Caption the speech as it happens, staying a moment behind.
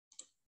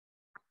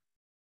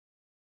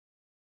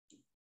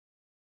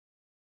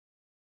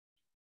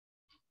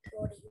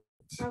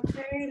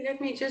Okay, let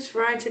me just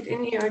write it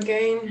in here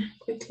again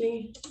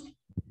quickly.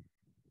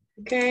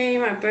 Okay,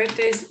 my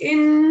birthday's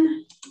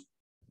in,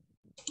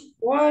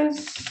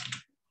 was,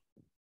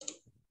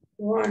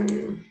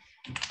 one.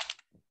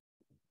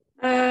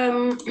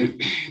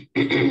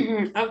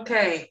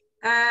 Okay,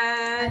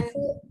 and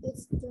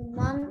it's the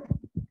mom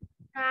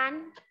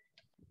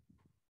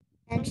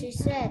and she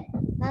said,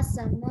 last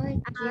summer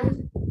you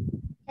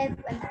have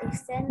an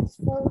excellent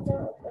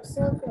photo of a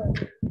circle.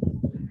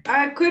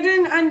 I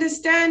couldn't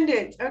understand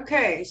it.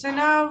 Okay, so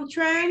now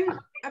Tran,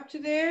 up to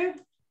there.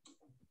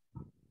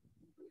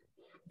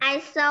 I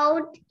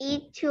showed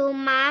it to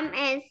Mom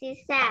and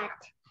she said,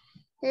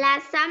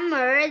 last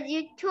summer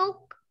you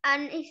took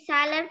an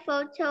excellent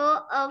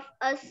photo of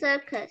a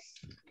circus.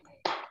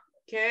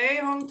 Okay,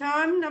 Hong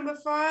Tam, number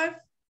 5.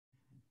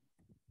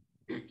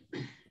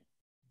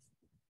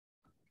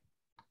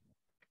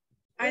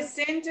 I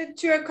sent it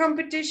to a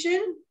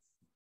competition.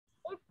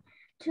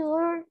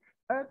 To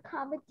a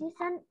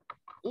competition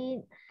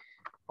in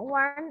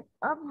one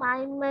of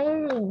my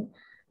mailing.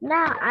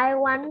 Now I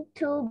want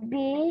to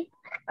be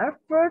a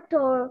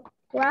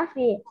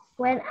photography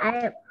when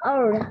I am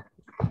old.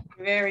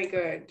 Very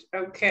good.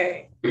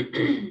 Okay.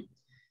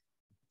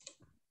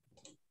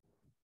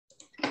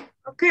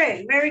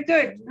 Okay, very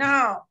good.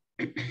 Now,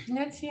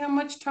 let's see how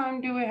much time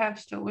do we have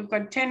still. We've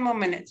got 10 more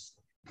minutes.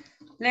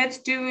 Let's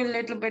do a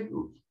little bit,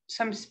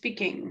 some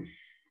speaking.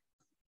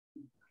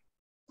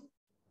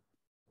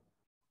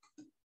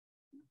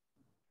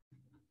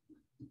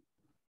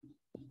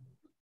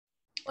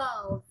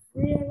 Wow,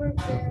 very,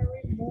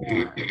 very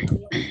more.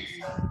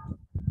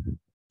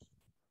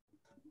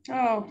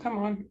 Oh, come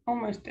on,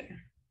 almost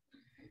there.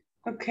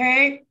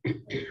 Okay.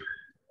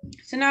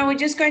 So now we're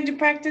just going to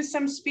practice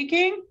some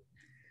speaking,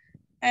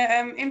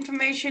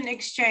 information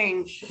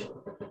exchange.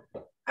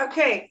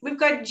 Okay, we've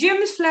got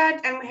Jim's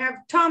flat and we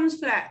have Tom's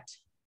flat.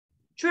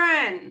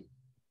 Tran,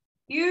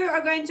 you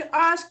are going to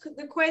ask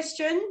the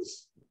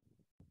questions.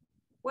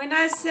 When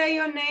I say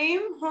your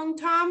name, Hong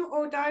Tam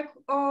or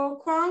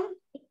Quang,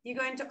 you're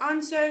going to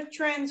answer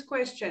Tran's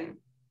question.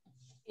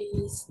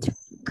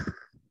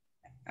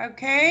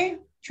 Okay,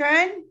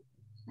 Tran,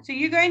 so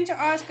you're going to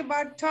ask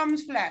about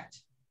Tom's flat.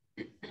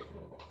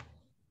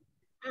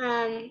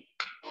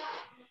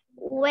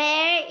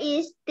 Where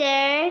is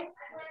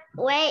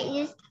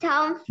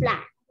Tom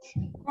flat?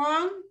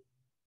 Quang?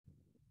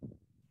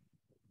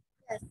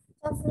 Yes,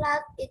 the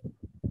flat is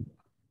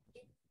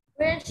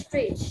Green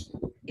Street.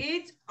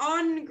 It's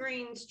on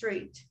Green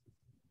Street.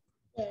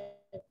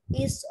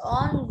 It's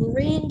on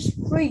Green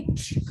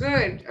Street.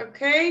 Good.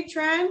 Okay,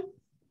 Tran?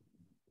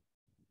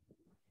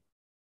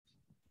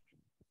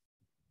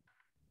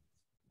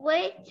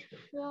 Which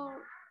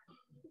floor?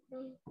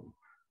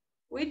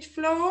 Which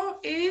floor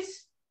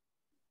is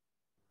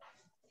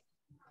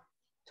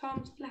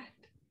Tom's flat?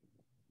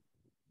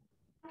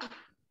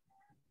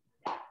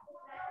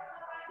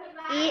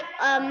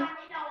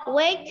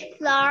 Which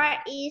floor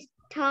is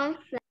Tom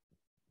flat?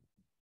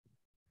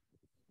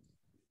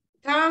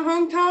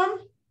 Hong Tom?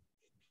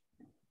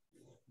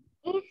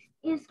 It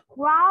is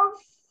ground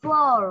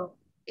floor.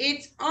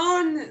 It's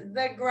on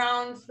the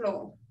ground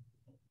floor.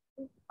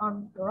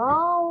 On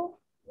ground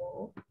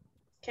floor.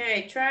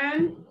 Okay,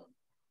 Tran?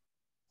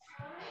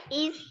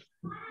 Is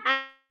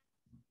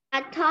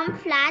a Tom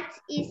flat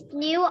is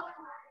new.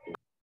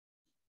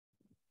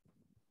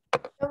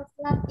 The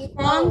flat is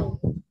Quang? old.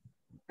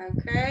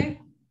 Okay.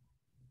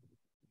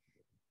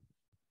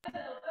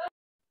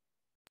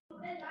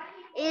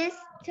 Is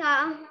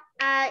Tom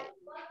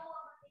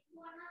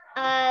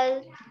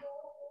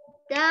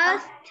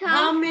does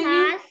Tom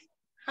flat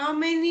How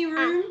many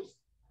rooms?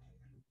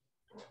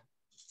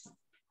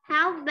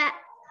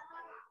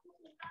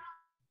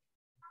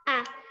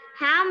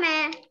 how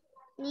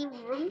many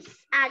rooms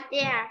are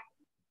there?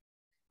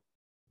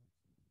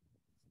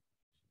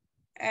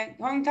 At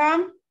Hong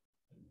Tom?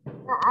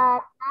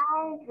 9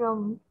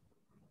 rooms.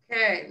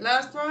 Okay,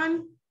 last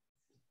one.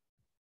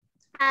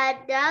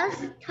 Does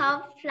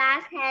Tom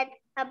flat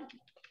have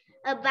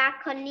a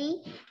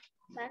balcony?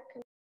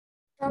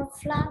 The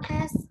flat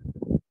has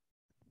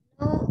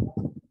no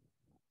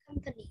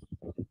company.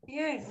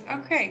 Yes,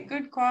 okay,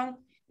 good, Quang.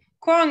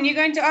 Quang, you're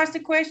going to ask the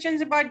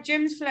questions about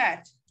Jim's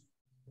flat.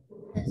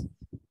 Yes.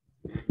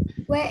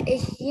 Where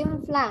is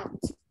Jim's flat?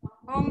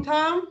 Hong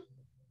Tom?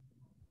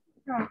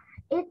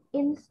 It's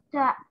in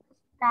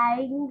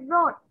Stein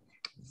Road.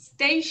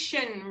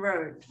 Station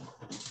Road.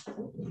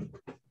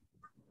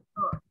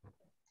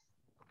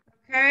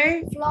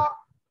 Okay.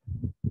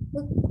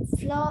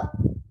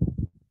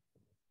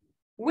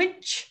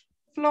 Which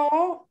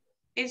floor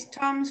is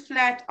Tom's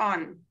flat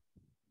on?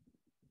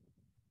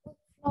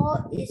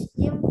 Floor is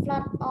Jim's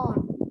flat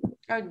on?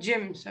 Oh,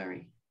 Jim,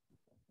 sorry.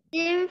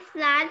 Jim's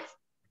flat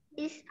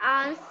is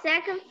on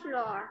 2nd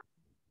floor.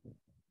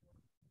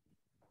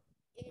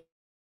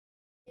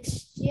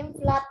 Is Jim's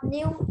flat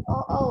new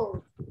or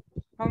old?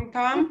 Hong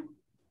Tom?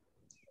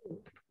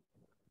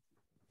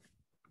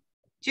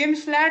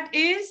 Jim's flat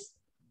is?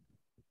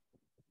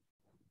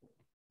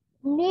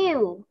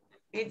 New.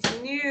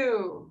 It's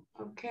new.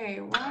 Okay,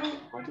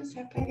 what is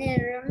How happening?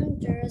 many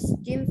rooms does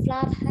gym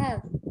flat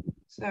have?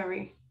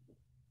 Sorry.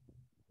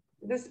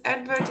 This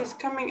advert is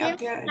coming up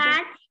here.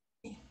 Flat.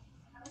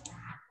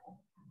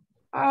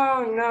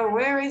 Oh no,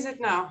 where is it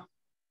now?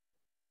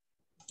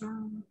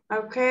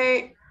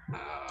 Okay,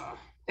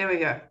 there we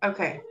go.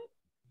 Okay.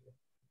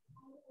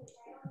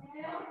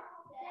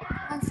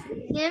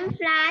 Gym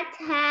flat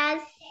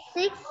has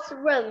 6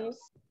 rooms.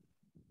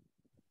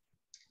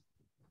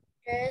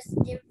 Does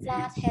gym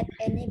flat have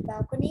any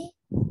balcony?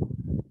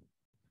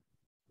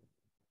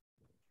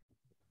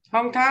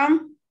 Hong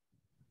Tom?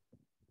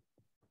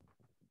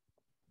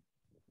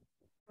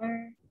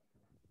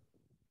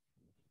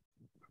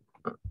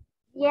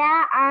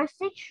 Yeah, are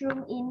 6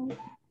 rooms in.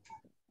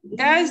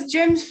 Does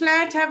Jim's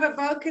flat have a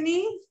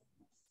balcony?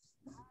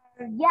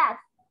 Yes.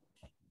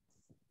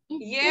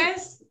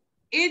 Yes,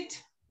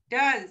 it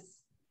does.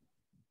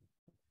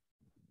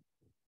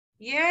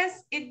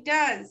 Yes, it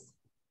does.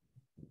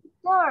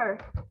 Sure.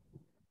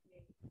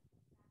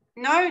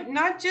 No,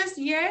 not just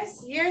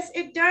yes. Yes,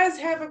 it does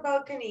have a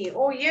balcony.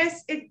 Or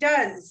yes, it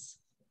does.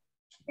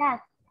 Yes,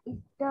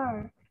 it's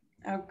there.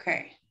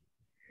 Okay.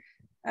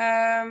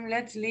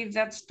 Let's leave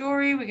that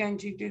story. We're going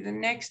to do the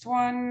next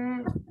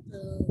one.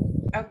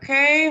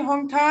 Okay,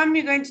 Hong Tom,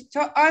 you're going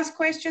to ask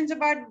questions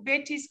about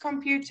Betty's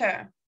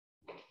computer.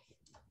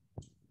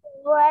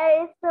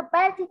 Where is the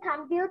Betty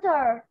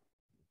computer?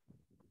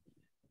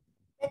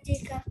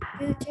 Betty's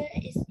computer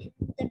is in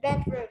the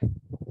bedroom.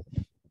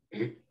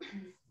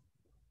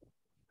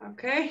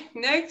 Okay,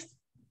 next.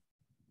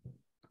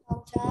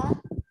 Hong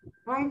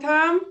Hong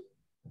Tom.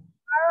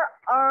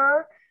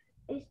 Or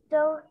is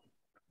the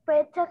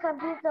Betty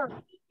computer?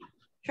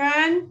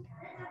 Trân.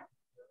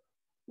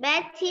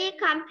 Betty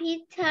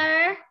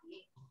computer.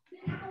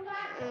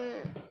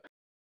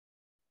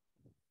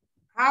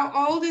 How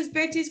old is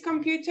Betty's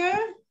computer?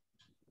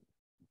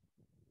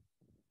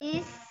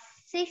 Is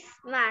 6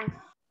 months.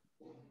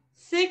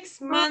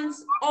 6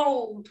 months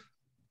old.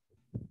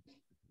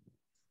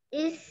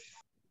 Is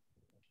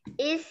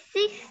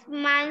 6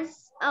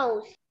 months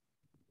old.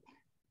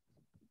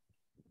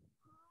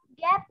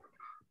 Get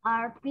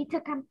our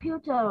Peter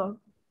computer.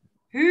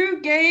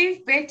 Who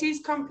gave Betty's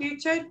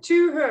computer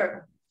to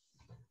her?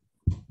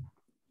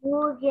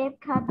 Who gave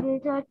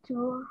computer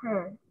to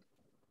her?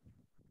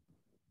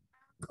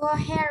 Uncle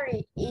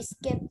Harry is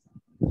given.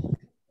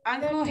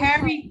 Uncle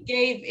Harry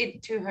gave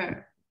it to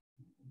her.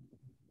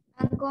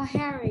 Uncle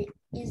Harry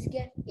is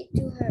given it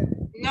to her.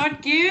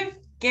 Not give,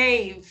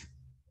 gave.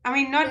 I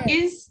mean, not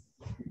Gave. is,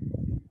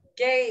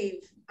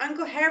 gave.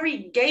 Uncle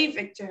Harry gave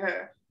it to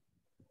her.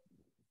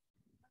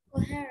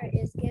 Uncle Harry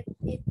is given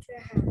it to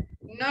her.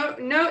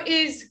 No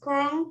is,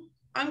 Kwong.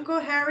 Uncle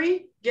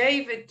Harry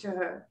gave it to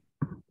her.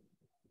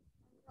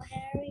 Uncle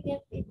Harry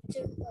gave it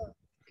to her.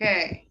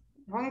 Okay.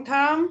 Hong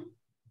Tom.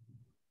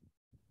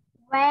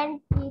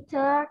 When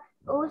Peter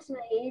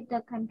used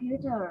the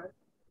computer.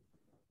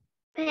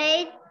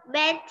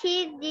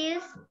 Betty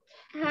used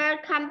her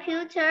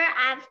computer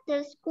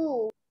after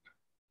school.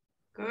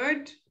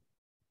 Good.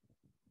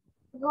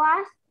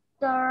 What's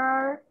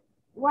the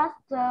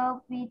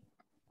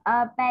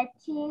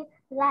Betty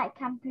like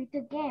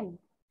computer game?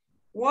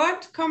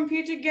 What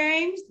computer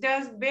games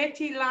does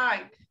Betty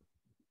like?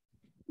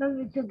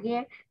 Computer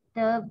game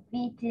the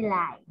Betty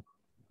like.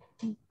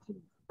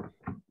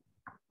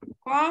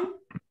 Kwong?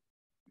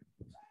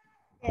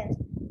 Yes.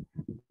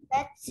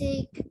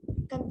 Betty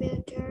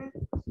computer.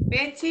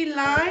 Betty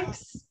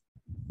likes?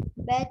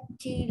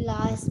 Betty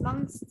likes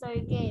monster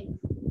game.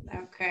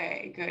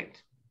 Okay, good.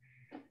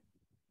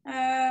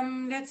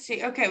 Let's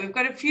see. Okay, we've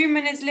got a few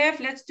minutes left.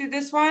 Let's do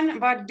this one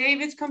about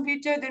David's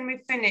computer, then we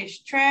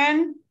finish.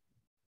 Trân?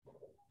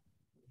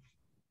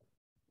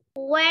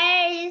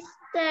 Where is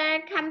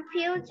the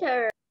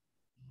computer?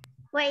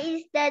 Where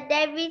is the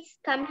David's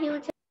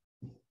computer?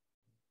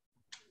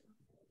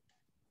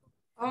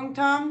 Hong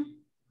Tom?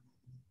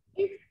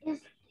 It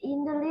is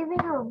in the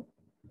living room.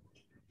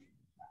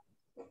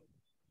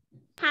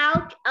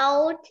 How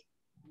old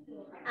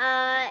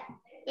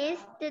is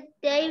the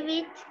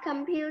David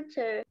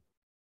computer?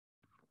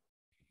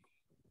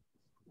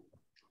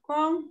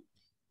 Kwong?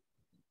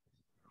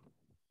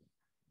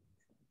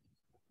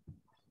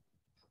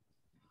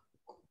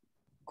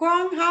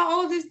 Kwong,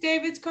 how old is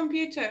David's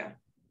computer?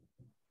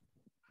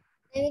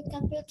 David's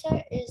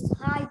computer is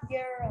 5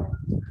 years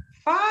old.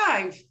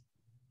 5.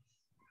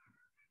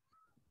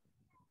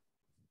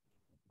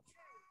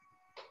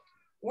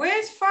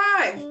 Where's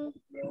 5?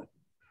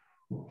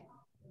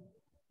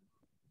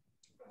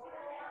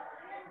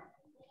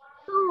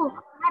 Two.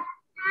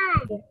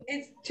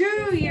 It's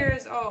 2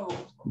 years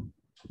old.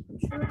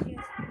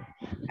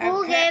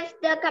 Who Okay. gave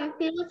the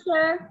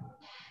computer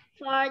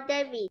for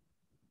David?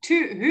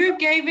 Who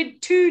gave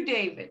it to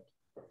David?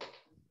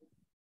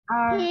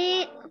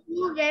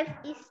 Who gave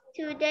it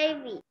to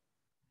David?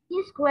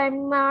 His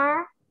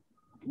grandmother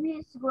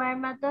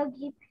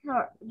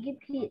give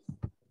his.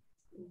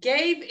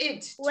 Gave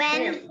it to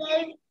When him.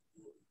 David,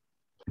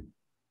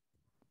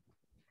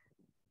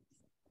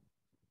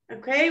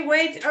 Okay,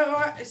 wait.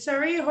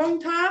 Sorry, Hong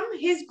Tom.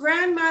 His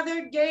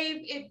grandmother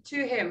gave it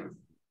to him.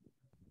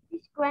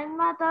 His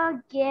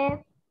grandmother gave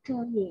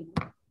to him.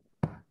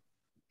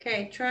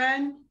 Okay,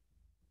 Trân.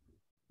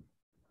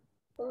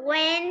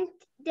 When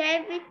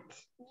David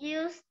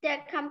used the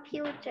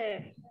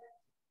computer.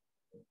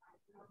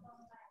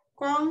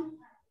 Quang.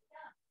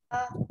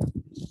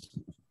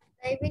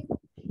 David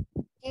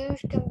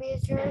used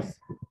computers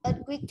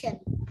at weekend.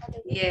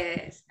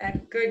 Yes, a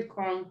good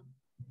Quang.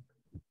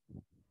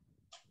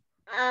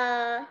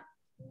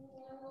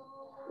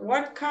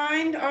 What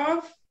kind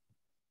of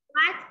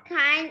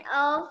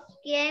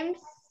Games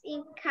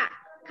in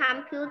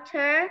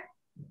computer?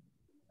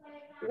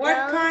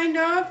 What kind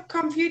of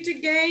computer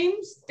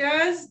games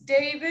does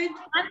David?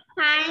 What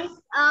kinds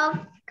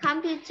of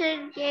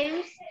computer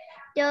games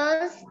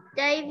does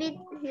David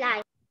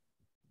like?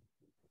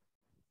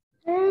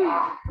 He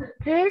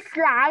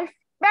likes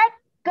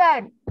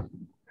bacon.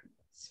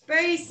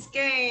 Space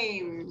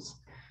games.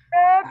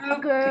 Bacon.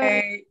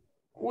 Okay,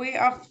 we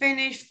are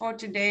finished for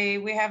today.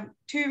 We have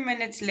 2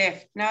 minutes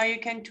left. Now you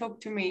can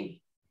talk to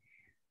me.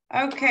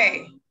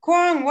 Okay,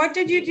 Quang, what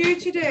did you do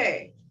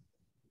today?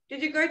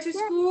 Did you go to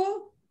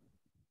school?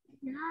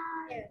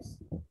 Yes.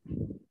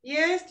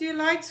 Yes, do you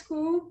like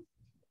school?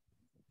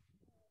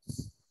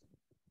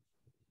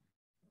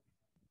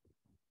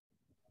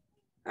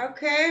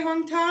 Okay,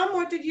 Hong Tom,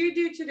 what did you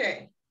do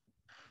today?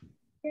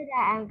 Today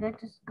I'm going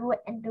to school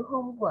and do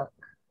homework.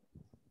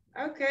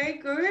 Okay,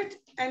 good.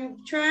 And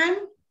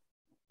Trân?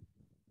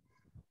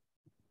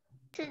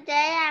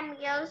 Today I'm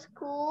going to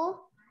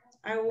school.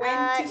 I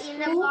went to In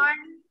the school.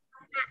 morning.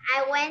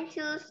 I went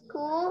to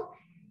school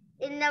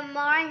in the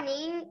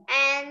morning,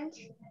 and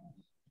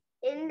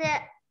in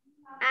the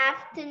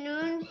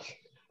afternoon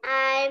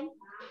I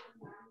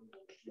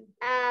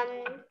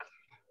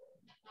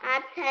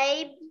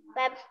play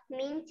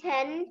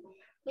badminton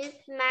with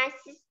my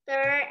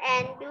sister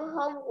and do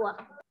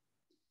homework.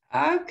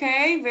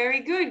 Okay,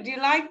 very good. Do you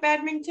like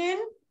badminton?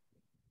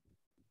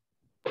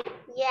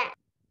 Yeah.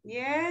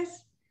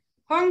 Yes.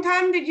 Hong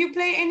Tom, did you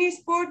play any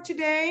sport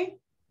today?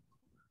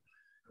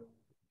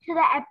 Today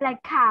I play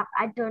carp.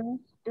 I don't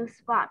do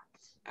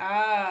sports.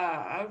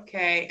 Ah,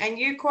 okay. And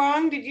you,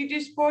 Quang, did you do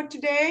sport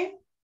today?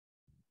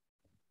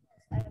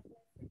 I play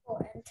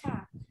football and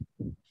tag.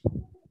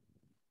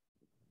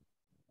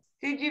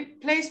 Did you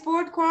play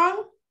sport,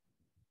 Quang?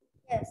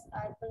 Yes,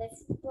 I play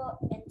football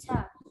and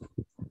tag.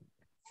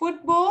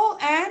 Football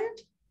and?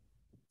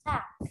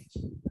 Tag.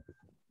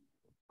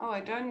 Oh,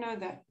 I don't know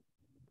that.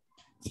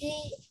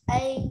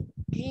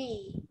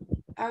 T-A-G.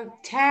 Oh,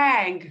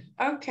 tag.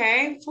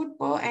 Okay,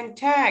 football and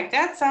tag.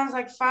 That sounds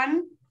like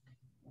fun.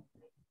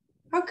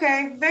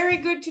 Okay, very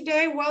good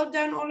today. Well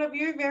done, all of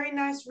you. Very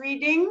nice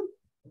reading.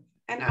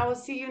 And I will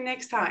see you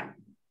next time.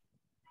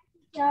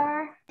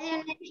 Sure. See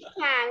you next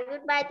time.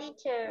 Goodbye,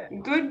 teacher.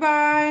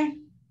 Goodbye.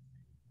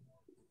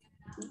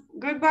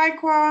 Goodbye,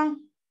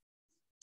 Quang.